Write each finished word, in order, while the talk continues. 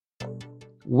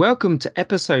Welcome to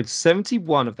episode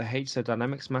 71 of the HSO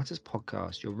Dynamics Matters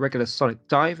podcast, your regular sonic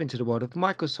dive into the world of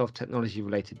Microsoft technology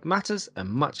related matters and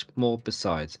much more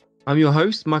besides. I'm your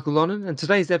host, Michael Lonnan, and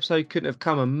today's episode couldn't have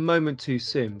come a moment too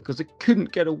soon because I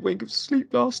couldn't get a wink of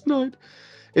sleep last night.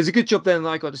 It's a good job then that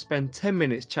I got to spend 10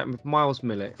 minutes chatting with Miles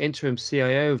Miller, interim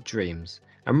CIO of Dreams.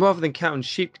 And rather than counting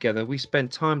sheep together, we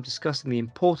spent time discussing the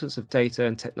importance of data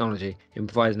and technology in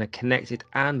providing a connected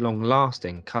and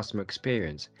long-lasting customer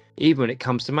experience, even when it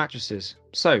comes to mattresses.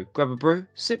 So grab a brew,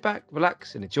 sit back,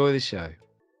 relax, and enjoy the show.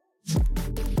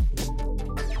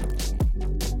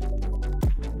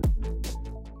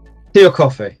 Tea or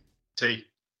coffee? Tea.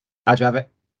 How'd you have it?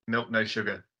 Milk, no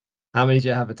sugar. How many do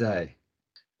you have a day?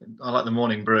 I like the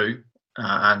morning brew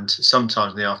and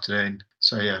sometimes in the afternoon.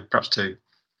 So yeah, perhaps two.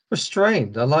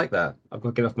 Restrained. I like that. I've got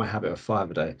to get off my habit of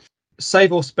 5 a day.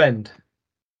 Save or spend?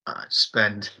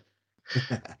 Spend.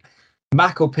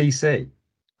 Mac or PC?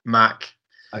 Mac.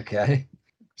 Okay.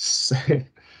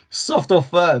 Soft or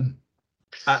firm?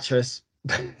 Mattress.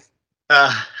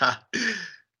 I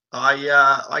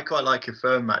quite like a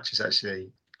firm mattress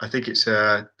actually. I think it's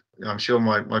I'm sure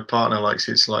my partner likes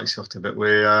it slightly softer, but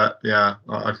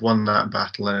I've won that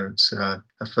battle and it's a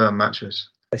firm mattress.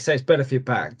 They say it's better for your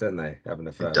back, don't they? Having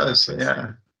a firm It does, mattress.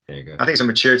 yeah. There you go. I think it's a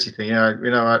maturity thing.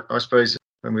 Yeah, I suppose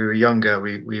when we were younger,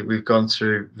 we've gone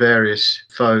through various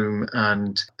foam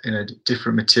and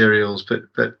different materials, but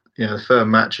the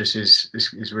firm mattress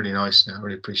is really nice now. I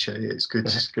really appreciate it. It's good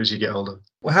as you get older.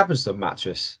 What happens to a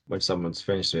mattress when someone's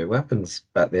finished with it? What happens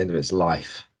at the end of its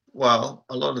life? Well,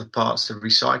 a lot of the parts are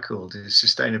recycled. The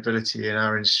sustainability in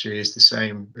our industry is the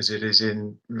same as it is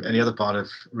in any other part of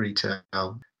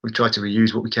retail. We try to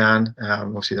reuse what we can.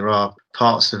 Obviously, there are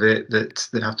parts of it that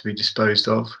have to be disposed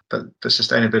of, but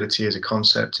sustainability as a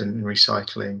concept and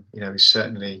recycling, is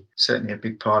certainly a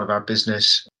big part of our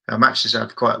business. Our mattresses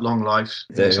have quite a long life.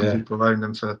 Some people own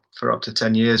them for up to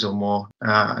 10 years or more.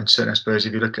 And certainly, I suppose,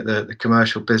 if you look at the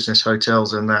commercial business,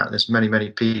 hotels and that, there's many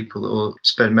people that will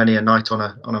spend many a night on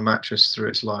a mattress through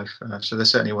its life. So they're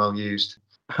certainly well used.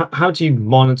 How do you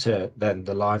monitor then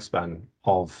the lifespan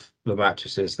of the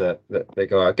mattresses that they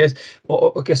go out? I guess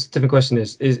the different question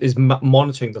is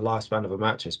monitoring the lifespan of a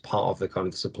mattress part of the kind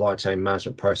of supply chain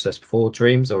management process for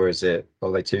Dreams, or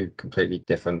are they two completely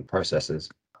different processes?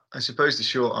 I suppose the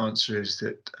short answer is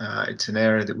that it's an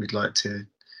area that we'd like to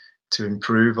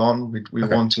improve on. We're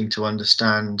wanting to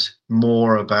understand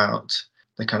more about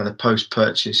the kind of the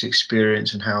post-purchase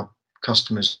experience and how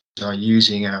customers are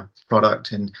using our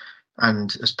product, and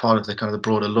as part of the kind of the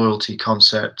broader loyalty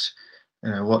concept,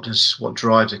 what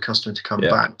drives a customer to come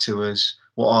back to us?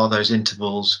 What are those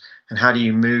intervals, and how do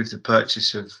you move the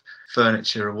purchase of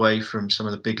furniture away from some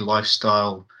of the big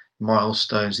lifestyle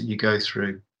milestones that you go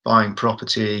through? Buying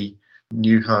property,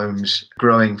 new homes,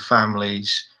 growing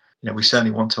families. We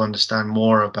certainly want to understand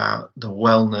more about the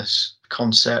wellness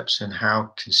concepts and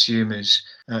how consumers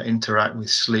interact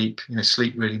with sleep.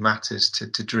 Sleep really matters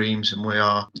to Dreams, and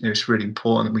it's really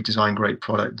important that we design great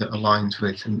product that aligns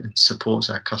with and supports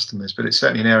our customers. But it's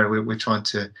certainly an area we're trying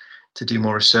to do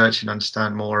more research and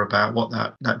understand more about what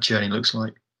that journey looks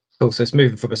like. Cool. So it's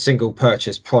moving from a single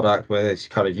purchase product where it's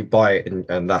kind of you buy it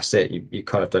and that's it. You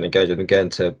kind of don't engage with it again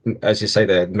to, as you say,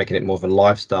 they're making it more of a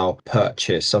lifestyle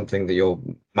purchase, something that you're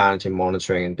managing,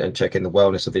 monitoring, and checking the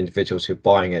wellness of the individuals who are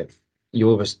buying it.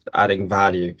 You're just adding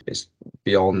value. It's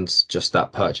beyond just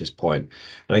that purchase point.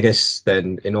 And I guess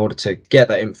then in order to get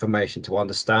that information, to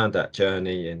understand that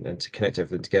journey and to connect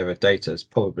everything together, data is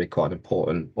probably quite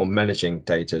important, or managing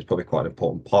data is probably quite an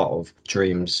important part of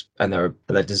Dreams and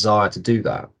their desire to do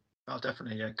that. Oh,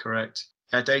 definitely. Yeah, correct.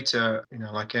 Yeah, data,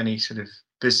 like any sort of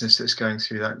business that's going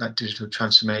through that digital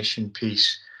transformation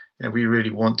piece, we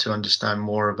really want to understand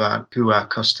more about who our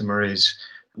customer is,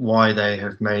 why they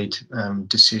have made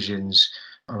decisions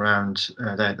around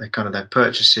their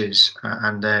purchases,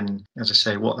 and then, as I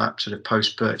say, what that sort of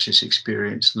post-purchase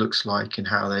experience looks like and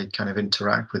how they kind of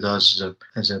interact with us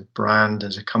as a brand,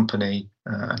 as a company,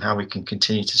 and how we can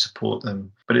continue to support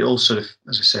them. But it all sort of,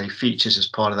 as I say, features as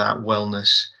part of that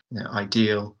wellness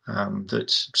ideal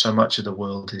that so much of the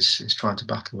world is trying to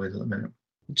battle with at the minute.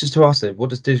 Just to ask you, what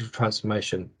does digital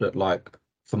transformation look like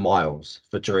for Miles,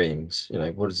 for Dreams?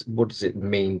 What does it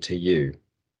mean to you?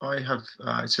 I have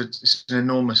it's an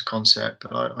enormous concept,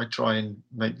 but I try and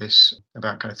make this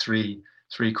about kind of three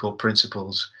core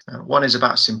principles. One is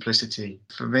about simplicity.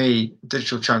 For me,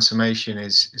 digital transformation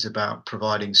is about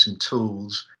providing some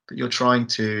tools, but you're trying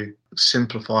to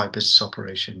simplify business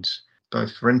operations,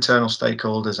 both for internal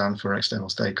stakeholders and for external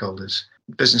stakeholders.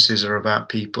 Businesses are about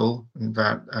people and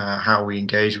about how we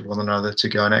engage with one another to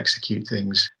go and execute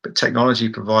things. But technology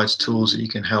provides tools that you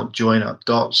can help join up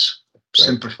dots,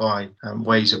 simplify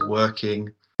ways of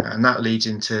working. And that leads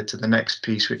into the next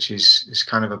piece, which is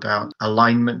kind of about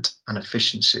alignment and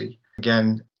efficiency.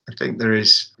 Again, I think there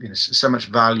is so much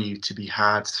value to be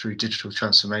had through digital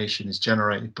transformation is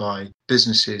generated by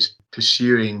businesses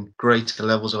pursuing greater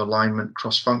levels of alignment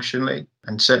cross-functionally.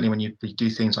 And certainly when you do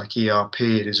things like ERP,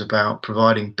 it is about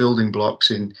providing building blocks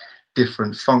in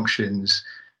different functions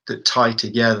that tie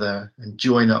together and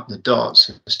join up the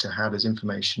dots as to how does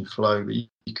information flow. But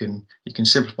you can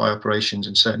simplify operations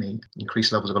and certainly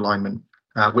increase levels of alignment,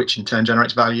 which in turn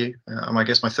generates value. And I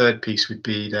guess my third piece would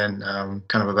be then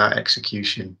kind of about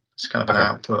execution. It's kind of an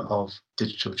output of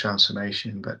digital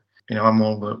transformation, but I'm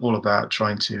all about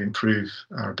trying to improve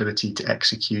our ability to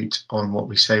execute on what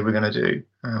we say we're going to do,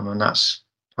 and that's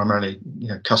primarily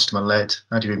customer led.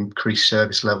 How do you increase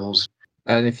service levels?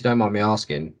 And if you don't mind me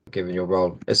asking, given your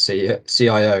role as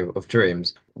CIO of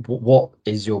Dreams, what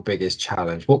is your biggest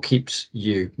challenge? What keeps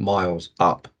you miles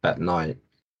up at night?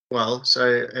 Well,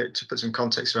 so to put some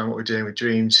context around what we're doing with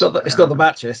Dreams, it's not the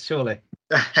mattress, surely.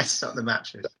 It's not the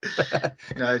mattress.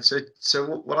 So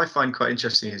what I find quite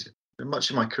interesting is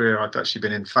much of my career I've actually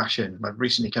been in fashion. I've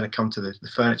recently kind of come to the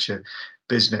furniture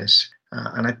business,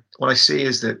 and what I see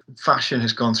is that fashion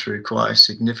has gone through quite a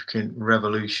significant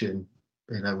revolution,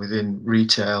 within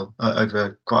retail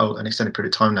over quite an extended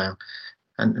period of time now,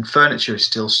 and furniture is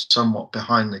still somewhat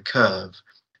behind the curve.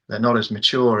 They're not as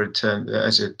mature in terms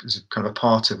as a kind of a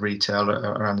part of retail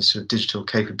around this sort of digital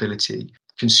capability.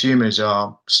 Consumers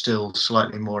are still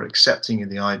slightly more accepting of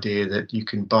the idea that you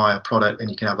can buy a product and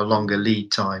you can have a longer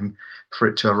lead time for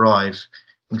it to arrive.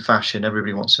 In fashion,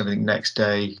 everybody wants everything next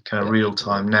day, kind of real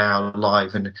time now,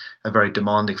 live, and are very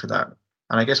demanding for that.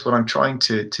 And I guess what I'm trying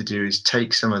to do is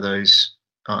take some of those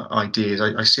ideas.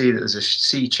 I see that there's a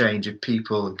sea change of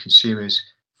people and consumers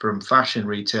from fashion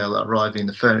retail arriving in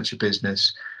the furniture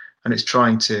business, and it's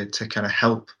trying to kind of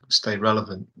help stay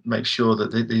relevant, make sure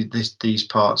that these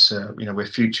parts, we're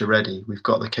future ready. We've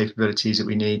got the capabilities that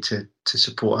we need to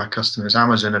support our customers.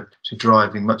 Amazon are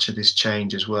driving much of this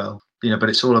change as well, but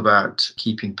it's all about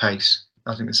keeping pace.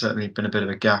 I think there's certainly been a bit of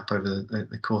a gap over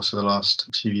the course of the last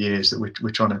few years that we're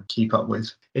trying to keep up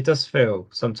with. It does feel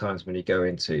sometimes when you go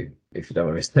into, if you don't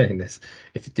want me saying this,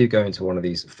 if you do go into one of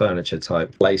these furniture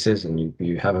type places and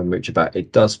you have a mooch about,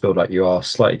 it does feel like you are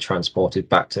slightly transported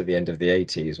back to the end of the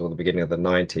 80s or the beginning of the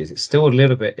 90s. It's still a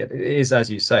little bit, it is, as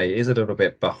you say, it is a little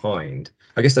bit behind.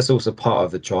 I guess that's also part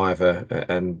of the driver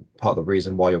and part of the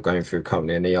reason why you're going through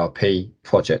currently an ERP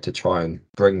project to try and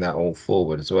bring that all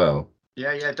forward as well.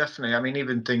 Yeah, definitely. I mean,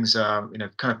 even things,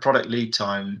 kind of product lead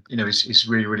time, is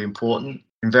really, really important.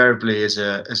 Invariably, as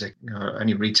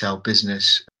any retail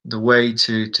business, the way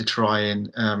to try and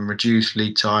reduce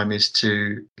lead time is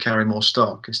to carry more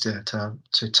stock, is to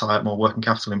tie up more working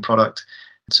capital in product.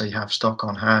 So you have stock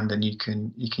on hand, and you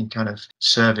can kind of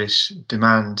service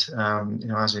demand,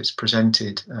 as it's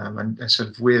presented. And sort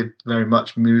of we're very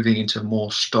much moving into a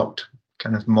more stocked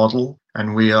kind of model,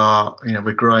 and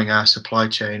we're growing our supply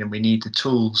chain, and we need the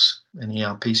tools, an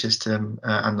ERP system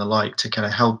and the like, to kind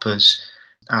of help us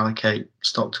allocate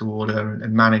stock to order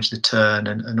and manage the turn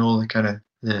and all the kind of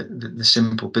the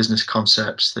simple business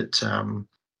concepts that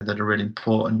are really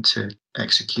important to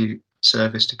execute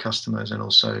service to customers and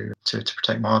also to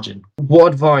protect margin.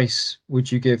 What advice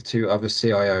would you give to other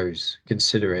CIOs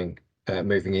considering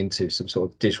moving into some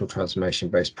sort of digital transformation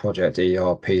based project,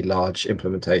 ERP, large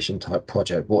implementation type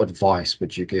project? What advice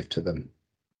would you give to them?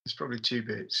 There's probably two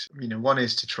bits. One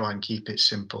is to try and keep it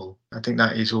simple. I think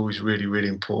that is always really, really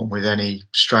important with any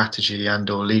strategy and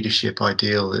or leadership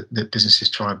ideal that businesses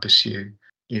try and pursue.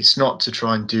 It's not to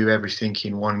try and do everything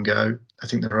in one go. I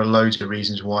think there are loads of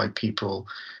reasons why people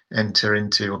enter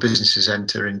into, or businesses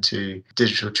enter into,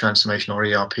 digital transformation or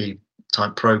ERP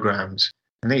type programs.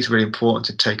 I think it's really important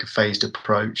to take a phased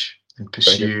approach and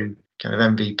pursue kind of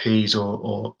MVPs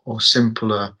or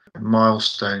simpler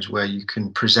milestones where you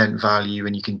can present value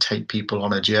and you can take people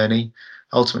on a journey.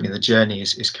 Ultimately, the journey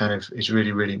is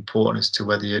really, really important as to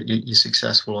whether you're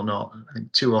successful or not. I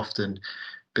think too often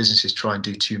businesses try and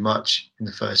do too much in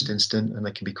the first instant, and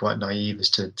they can be quite naive as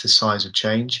to size of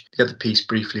change. The other piece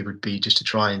briefly would be just to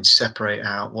try and separate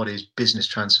out what is business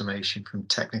transformation from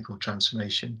technical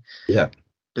transformation. Yeah.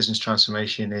 Business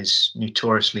transformation is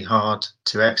notoriously hard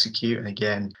to execute. And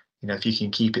again, if you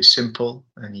can keep it simple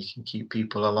and you can keep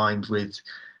people aligned with,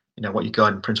 what your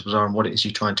guiding principles are and what it is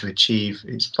you're trying to achieve,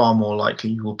 it's far more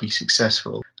likely you will be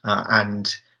successful.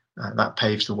 And that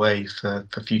paves the way for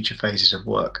future phases of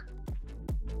work.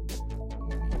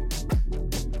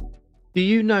 Do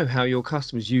you know how your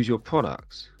customers use your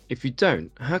products? If you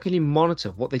don't, how can you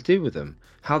monitor what they do with them,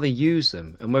 how they use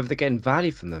them, and whether they're getting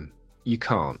value from them? You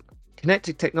can't.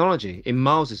 Connected technology, in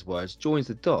Miles's words, joins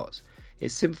the dots.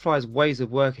 It simplifies ways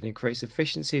of working and creates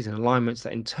efficiencies and alignments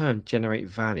that in turn generate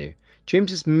value.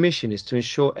 Dreams' mission is to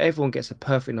ensure everyone gets a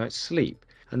perfect night's sleep.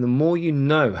 And the more you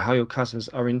know how your customers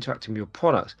are interacting with your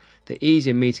products, the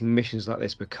easier meeting missions like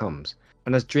this becomes.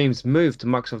 And as Dreams move to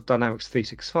Microsoft Dynamics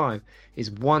 365,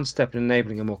 is one step in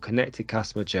enabling a more connected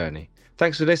customer journey.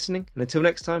 Thanks for listening, and until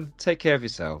next time, take care of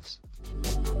yourselves.